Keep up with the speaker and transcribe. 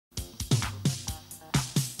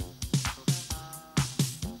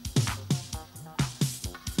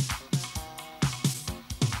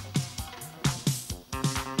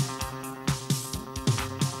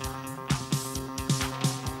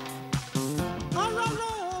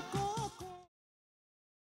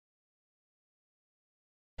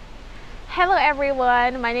Hello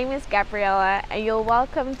everyone, my name is Gabriella and you're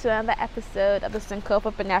welcome to another episode of the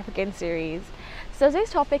Sankofa Pan-African series. So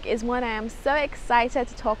today's topic is one I am so excited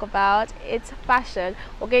to talk about. It's fashion.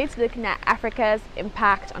 We're going to be looking at Africa's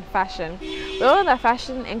impact on fashion. We all know that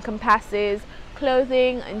fashion encompasses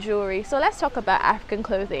clothing and jewelry. So let's talk about African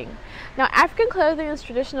clothing. Now, African clothing is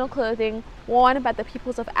traditional clothing worn by the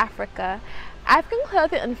peoples of Africa. African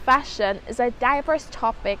clothing and fashion is a diverse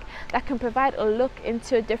topic that can provide a look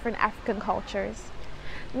into different African cultures.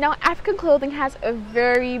 Now, African clothing has a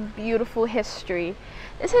very beautiful history.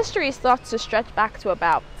 This history is thought to stretch back to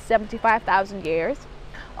about 75,000 years.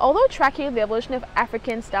 Although tracking the evolution of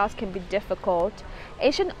African styles can be difficult,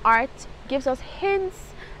 ancient art gives us hints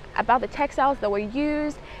about the textiles that were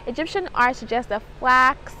used. Egyptian art suggests that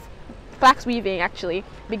flax weaving actually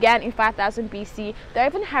began in 5000 BC. There are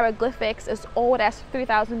even hieroglyphics as old as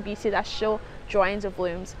 3000 BC that show drawings of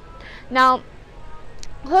looms. Now,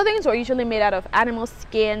 clothing were usually made out of animal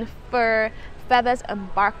skin, fur, feathers,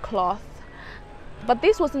 and bark cloth. But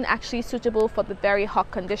this wasn't actually suitable for the very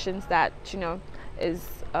hot conditions that, is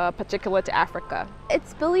particular to Africa.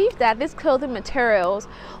 It's believed that these clothing materials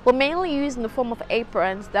were mainly used in the form of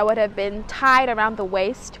aprons that would have been tied around the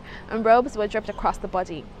waist, and robes were draped across the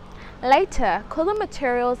body. Later, clothing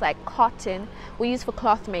materials like cotton were used for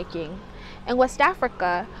cloth making. In West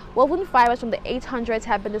Africa, woven fibers from the 800s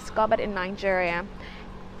have been discovered in Nigeria.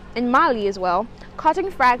 In Mali as well, cotton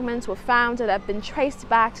fragments were found that have been traced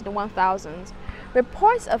back to the 1000s.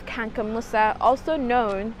 Reports of Kanka Musa, also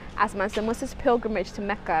known as Mansa Musa's pilgrimage to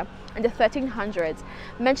Mecca in the 1300s,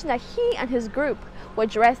 mention that he and his group were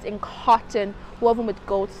dressed in cotton woven with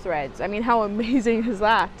gold threads. I mean, how amazing is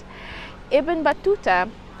that? Ibn Battuta,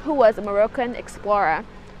 who was a Moroccan explorer,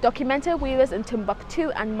 documented weavers in Timbuktu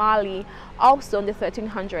and Mali also in the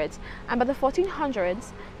 1300s, and by the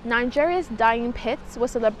 1400s, Nigeria's dyeing pits were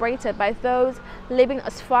celebrated by those living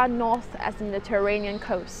as far north as the Mediterranean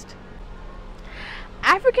coast.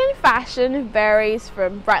 African fashion varies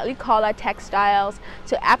from brightly colored textiles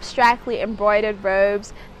to abstractly embroidered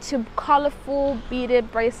robes to colorful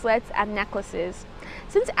beaded bracelets and necklaces.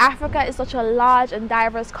 Since Africa is such a large and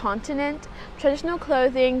diverse continent, traditional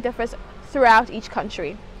clothing differs throughout each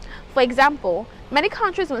country. For example, many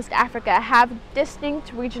countries in West Africa have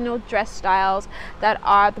distinct regional dress styles that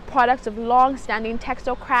are the products of long-standing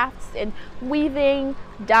textile crafts in weaving,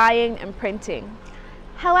 dyeing, and printing.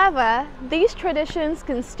 However, these traditions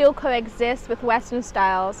can still coexist with Western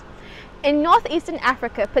styles. In northeastern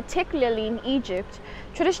Africa, particularly in Egypt,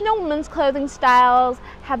 traditional women's clothing styles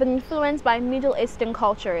have been influenced by Middle Eastern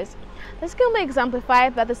cultures. This can be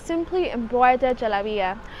exemplified by the simply embroidered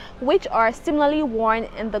jalabiya, which are similarly worn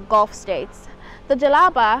in the Gulf states. The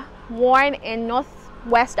jalaba, worn in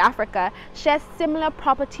Northwest Africa, shares similar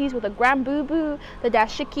properties with the grand bubu, the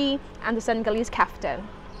dashiki, and the Senegalese kaftan.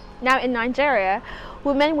 Now in Nigeria,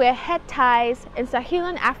 women wear head ties. In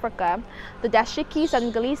Saharan Africa, the dashiki,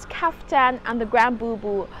 Senegalese kaftan, and the grand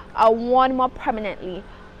bubu are worn more prominently,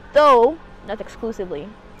 though not exclusively.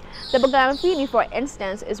 The Bagamafini, for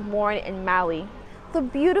instance, is worn in Mali. The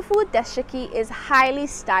beautiful dashiki is highly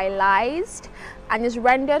stylized and is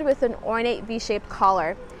rendered with an ornate V-shaped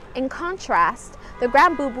collar. In contrast, the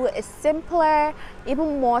grand bubu is simpler,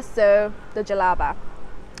 even more so the jalaba.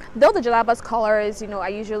 Though the jalaba's colors, are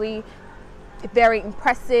usually very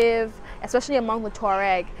impressive, especially among the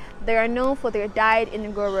Tuareg, they are known for their dyed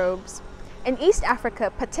indigo robes. In East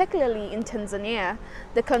Africa, particularly in Tanzania,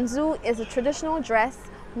 the kanzu is a traditional dress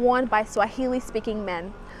worn by Swahili-speaking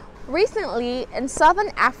men. Recently, in Southern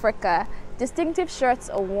Africa, distinctive shirts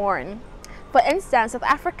are worn. For instance, South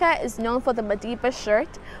Africa is known for the Madiba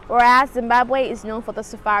shirt, whereas Zimbabwe is known for the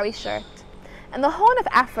safari shirt. In the Horn of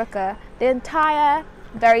Africa, the attire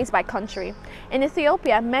varies by country. In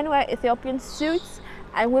Ethiopia, men wear Ethiopian suits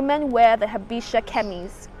and women wear the Habesha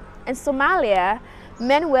kemis. In Somalia,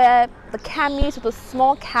 men wear the kamis with a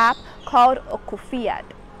small cap called a kufiyad.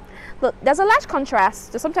 Look, there's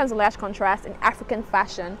sometimes a large contrast in African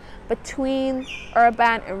fashion between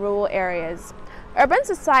urban and rural areas. Urban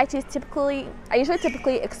societies are usually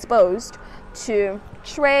typically exposed to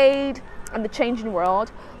trade and the changing world,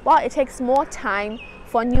 while it takes more time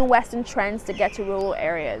for new Western trends to get to rural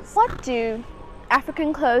areas. What do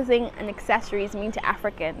African clothing and accessories mean to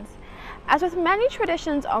Africans? As with many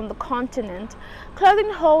traditions on the continent, clothing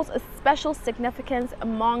holds a special significance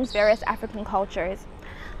amongst various African cultures.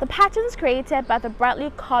 The patterns created by the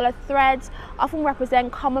brightly colored threads often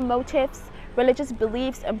represent common motifs, religious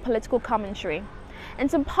beliefs, and political commentary. In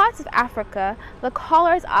some parts of Africa, the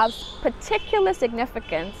colors are of particular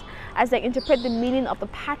significance as they interpret the meaning of the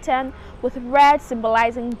pattern, with red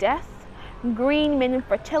symbolizing death, green meaning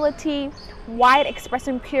fertility, white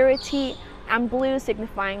expressing purity, and blue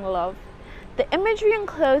signifying love. The imagery in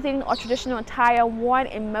clothing or traditional attire worn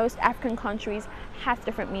in most African countries has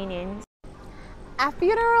different meanings. At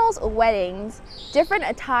funerals or weddings, different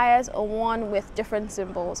attires are worn with different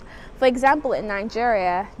symbols. For example, in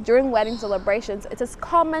Nigeria, during wedding celebrations, it is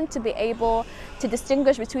common to be able to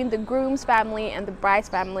distinguish between the groom's family and the bride's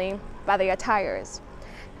family by their attires.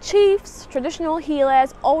 Chiefs, traditional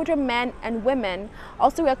healers, older men and women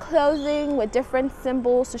also wear clothing with different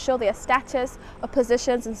symbols to show their status or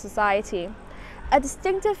positions in society. A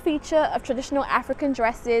distinctive feature of traditional African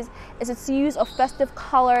dresses is its use of festive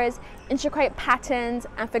colors, intricate patterns,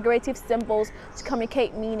 and figurative symbols to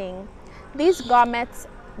communicate meaning. These garments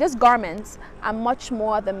are much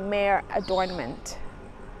more than mere adornment.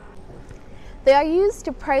 They are used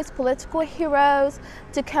to praise political heroes,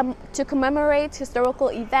 to commemorate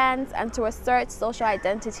historical events, and to assert social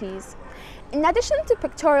identities. In addition to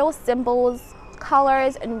pictorial symbols,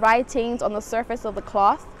 colors, and writings on the surface of the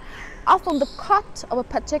cloth, often the cut of a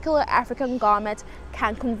particular African garment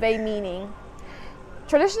can convey meaning.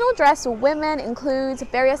 Traditional dress for women includes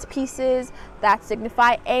various pieces that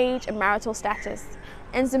signify age and marital status.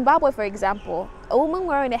 In Zimbabwe, for example, a woman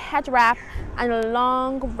wearing a head wrap and a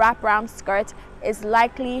long wraparound skirt is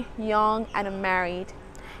likely young and unmarried.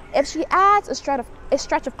 If she adds a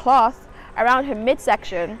stretch of cloth around her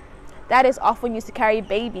midsection, that is often used to carry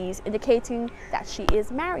babies, indicating that she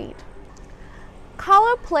is married.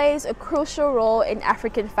 Color plays a crucial role in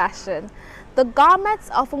African fashion. The garments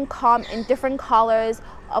often come in different colors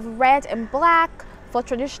of red and black for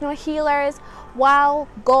traditional healers, while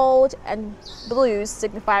gold and blues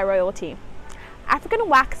signify royalty. African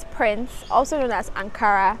wax prints, also known as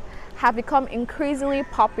Ankara, have become increasingly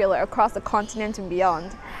popular across the continent and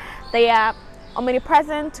beyond. They are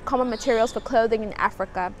omnipresent common materials for clothing in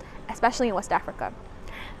Africa, especially in West Africa.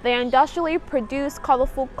 They are industrially produced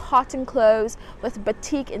colorful cotton clothes with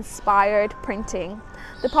batik-inspired printing.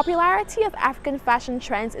 The popularity of African fashion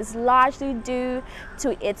trends is largely due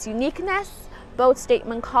to its uniqueness, both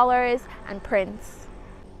statement colors and prints.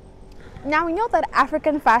 Now we know that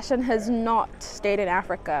African fashion has not stayed in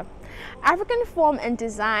Africa. African form and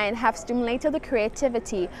design have stimulated the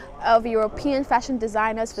creativity of European fashion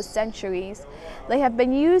designers for centuries. They have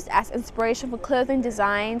been used as inspiration for clothing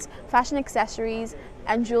designs, fashion accessories,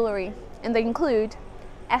 and jewelry, and they include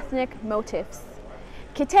ethnic motifs.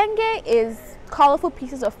 Kitenge is colorful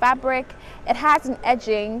pieces of fabric. It has an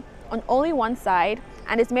edging on only one side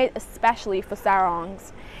and is made especially for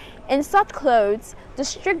sarongs. In such clothes, the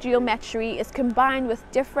strict geometry is combined with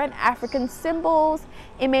different African symbols,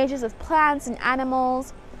 images of plants and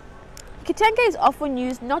animals. Kitenge is often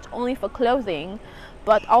used not only for clothing,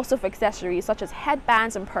 but also for accessories such as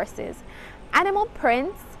headbands and purses. Animal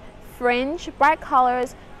prints, fringe, bright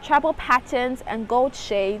colors, tribal patterns, and gold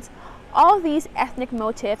shades, all these ethnic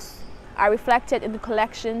motifs are reflected in the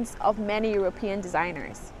collections of many European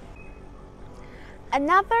designers.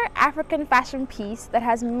 Another African fashion piece that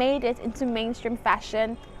has made it into mainstream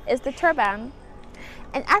fashion is the turban.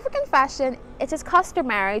 In African fashion, it is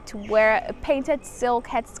customary to wear a painted silk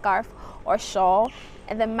headscarf or shawl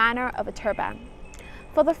in the manner of a turban.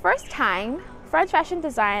 For the first time, French fashion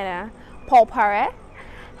designer Paul Poiret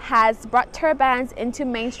has brought turbans into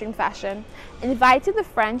mainstream fashion, inviting the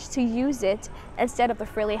French to use it instead of the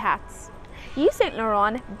frilly hats. Yves Saint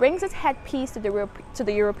Laurent brings its headpiece to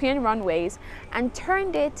the European runways and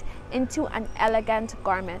turned it into an elegant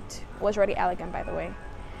garment. It was already elegant, by the way.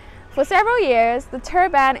 For several years, the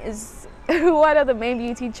turban is one of the main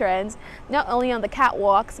beauty trends, not only on the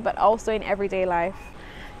catwalks, but also in everyday life.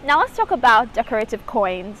 Now let's talk about decorative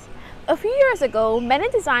coins. A few years ago, many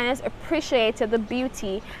designers appreciated the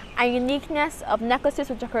beauty and uniqueness of necklaces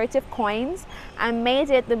with decorative coins and made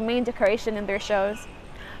it the main decoration in their shows.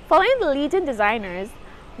 Following the leading designers,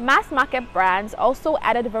 mass market brands also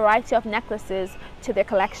added a variety of necklaces to their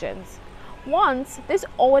collections. Once, this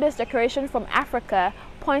oldest decoration from Africa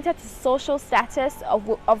pointed to social status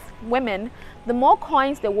of women. The more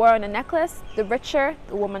coins there were on a necklace, the richer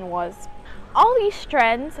the woman was. All these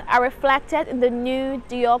trends are reflected in the new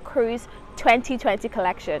Dior Cruise 2020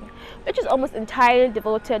 collection, which is almost entirely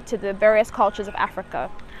devoted to the various cultures of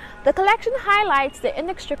Africa. The collection highlights the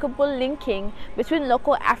inextricable linking between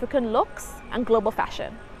local African looks and global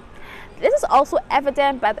fashion. This is also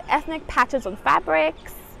evident by the ethnic patterns on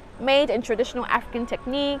fabrics, made in traditional African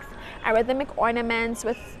techniques, and rhythmic ornaments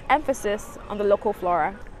with emphasis on the local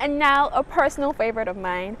flora. And now, a personal favorite of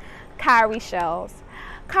mine, cowrie shells.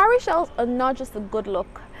 Cowrie shells are not just a good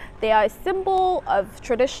look. They are a symbol of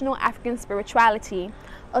traditional African spirituality,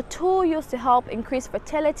 a tool used to help increase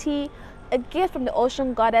fertility, a gift from the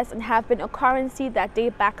ocean goddess and have been a currency that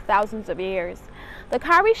date back thousands of years. The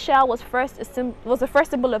cowrie shell was the first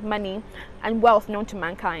symbol of money and wealth known to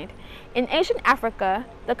mankind. In ancient Africa,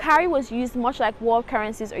 the cowrie was used much like world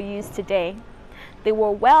currencies are used today. They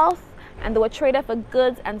were wealth and they were traded for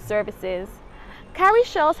goods and services. Cowrie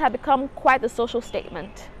shells have become quite the social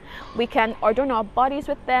statement. We can adorn our bodies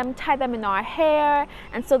with them, tie them in our hair,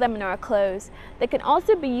 and sew them in our clothes. They can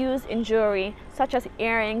also be used in jewelry, such as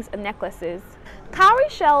earrings and necklaces. Cowrie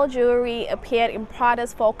shell jewelry appeared in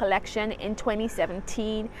Prada's fall collection in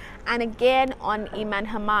 2017 and again on Iman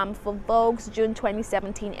Hammam for Vogue's June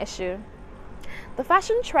 2017 issue. The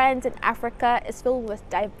fashion trend in Africa is filled with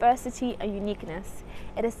diversity and uniqueness.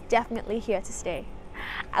 It is definitely here to stay.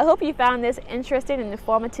 I hope you found this interesting and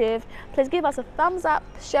informative. Please give us a thumbs up,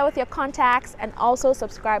 share with your contacts, and also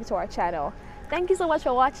subscribe to our channel. Thank you so much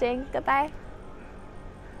for watching. Goodbye.